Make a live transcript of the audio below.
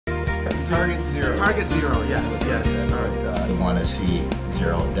Target zero. Target zero, yes. All right, we want to see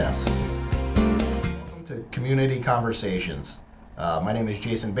zero deaths. Welcome to Community Conversations. My name is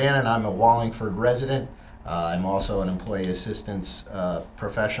Jason Bannon. I'm a Wallingford resident. I'm also an employee assistance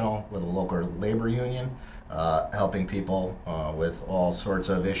professional with a local labor union, helping people with all sorts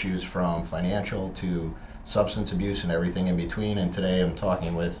of issues from financial to substance abuse and everything in between. And today I'm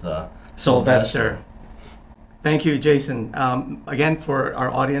talking with Sylvester. Thank you, Jason. Again, for our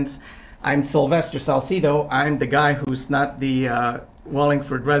audience, I'm Sylvester Salcedo. I'm the guy who's not the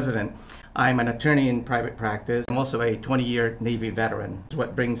Wallingford resident. I'm an attorney in private practice. I'm also a 20-year Navy veteran.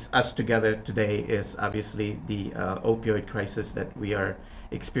 What brings us together today is obviously the opioid crisis that we are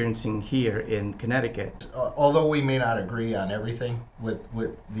experiencing here in Connecticut. Although we may not agree on everything with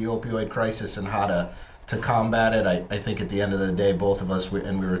the opioid crisis and how to combat it, I think at the end of the day, both of us,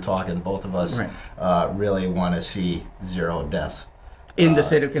 and we were talking, both of us really want to see zero deaths. In the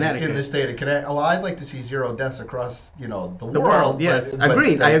state of Connecticut. In the state of Connecticut. Well, I'd like to see zero deaths across, the world. Yes,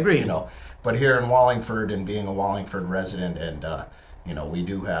 agreed. I agree. But here in Wallingford, and being a Wallingford resident, and we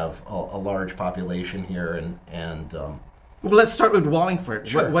do have a large population here, and well, let's start with Wallingford.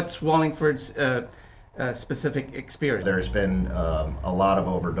 Sure. What's Wallingford's specific experience? There's been a lot of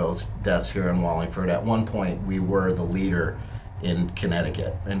overdose deaths here in Wallingford. At one point, we were the leader in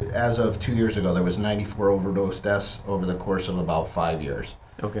Connecticut. And as of 2 years ago, there was 94 overdose deaths over the course of about 5 years.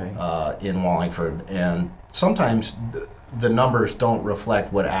 Okay. In Wallingford. And sometimes the numbers don't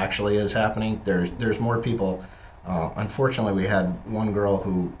reflect what actually is happening. There's more people. Unfortunately, we had one girl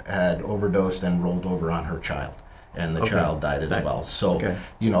who had overdosed and rolled over on her child, and the child died as well. So,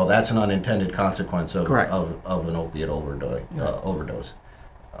 that's an unintended consequence of an opiate overdose.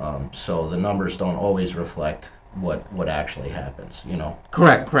 So the numbers don't always reflect what actually happens,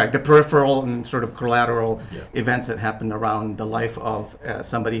 Correct. The peripheral and sort of collateral events that happen around the life of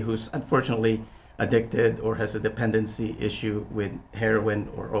somebody who's unfortunately addicted or has a dependency issue with heroin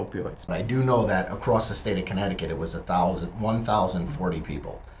or opioids. I do know that across the state of Connecticut, it was 1,040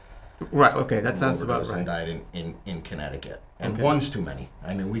 people. Right, okay, that sounds about right. And died in Connecticut. And one's too many.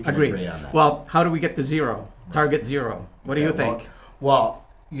 I mean, we can agree on that. Well, how do we get to zero? Target zero. What do you think? Well,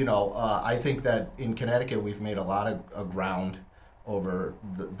 I think that in Connecticut we've made a lot of ground over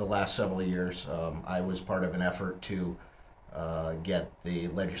the last several years. I was part of an effort to get the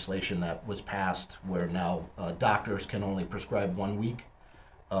legislation that was passed where now doctors can only prescribe 1 week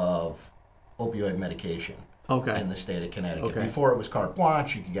of opioid medication in the state of Connecticut. Before it was carte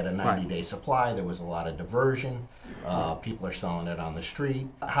blanche, you could get a 90-day supply. There was a lot of diversion. People are selling it on the street.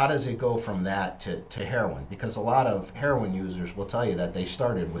 How does it go from that to heroin? Because a lot of heroin users will tell you that they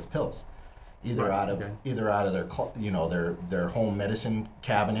started with pills, either out of their home medicine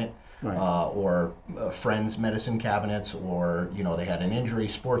cabinet, or friends' medicine cabinets, or they had an injury,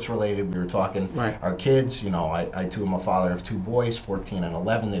 sports related. We were talking our kids. I too am a father of two boys, 14 and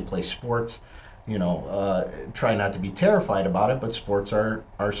 11. They play sports. Try not to be terrified about it, but sports are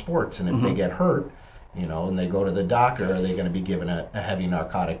sports, and if they get hurt, and they go to the doctor, are they going to be given a heavy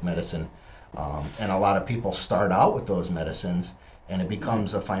narcotic medicine? And a lot of people start out with those medicines, and it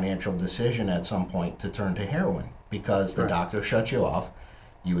becomes a financial decision at some point to turn to heroin because the doctor shuts you off.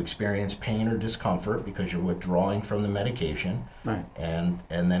 You experience pain or discomfort because you're withdrawing from the medication, and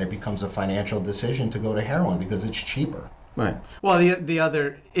then it becomes a financial decision to go to heroin because it's cheaper. Right. Well, the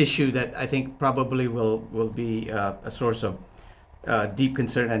other issue that I think probably will be a source of deep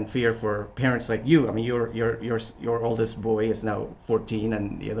concern and fear for parents like you. I mean, your oldest boy is now 14,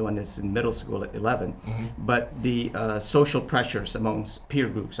 and the other one is in middle school at 11. But the social pressures amongst peer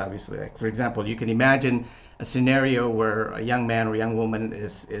groups, obviously. Like, for example, you can imagine a scenario where a young man or young woman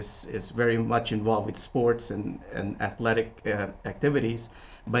is very much involved with sports and athletic activities,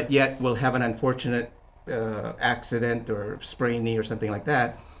 but yet will have an unfortunate accident or sprained knee or something like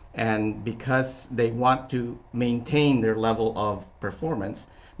that, and because they want to maintain their level of performance,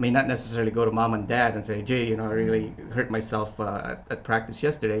 may not necessarily go to mom and dad and say, Jay, I really hurt myself at practice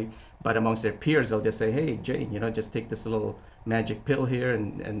yesterday, but amongst their peers they'll just say, hey Jay, just take this little magic pill here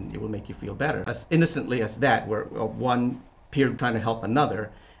and it will make you feel better. As innocently as that, where one peer trying to help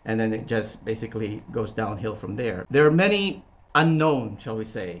another, and then it just basically goes downhill from there. There are many unknown, shall we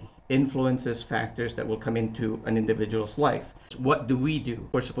say, influences, factors that will come into an individual's life. What do?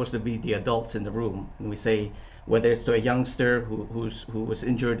 We're supposed to be the adults in the room, and we say, whether it's to a youngster who was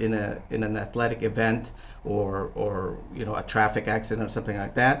injured in an athletic event or a traffic accident or something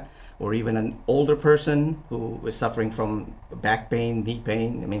like that, or even an older person who is suffering from back pain, knee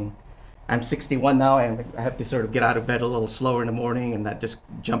pain. I mean, I'm 61 now, and I have to sort of get out of bed a little slower in the morning and not just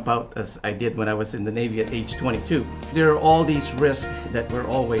jump out as I did when I was in the Navy at age 22. There are all these risks that we're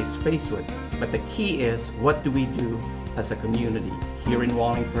always faced with. But the key is, what do we do as a community here in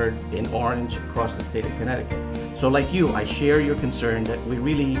Wallingford, in Orange, across the state of Connecticut? So like you, I share your concern that we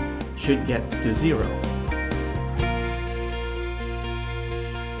really should get to zero.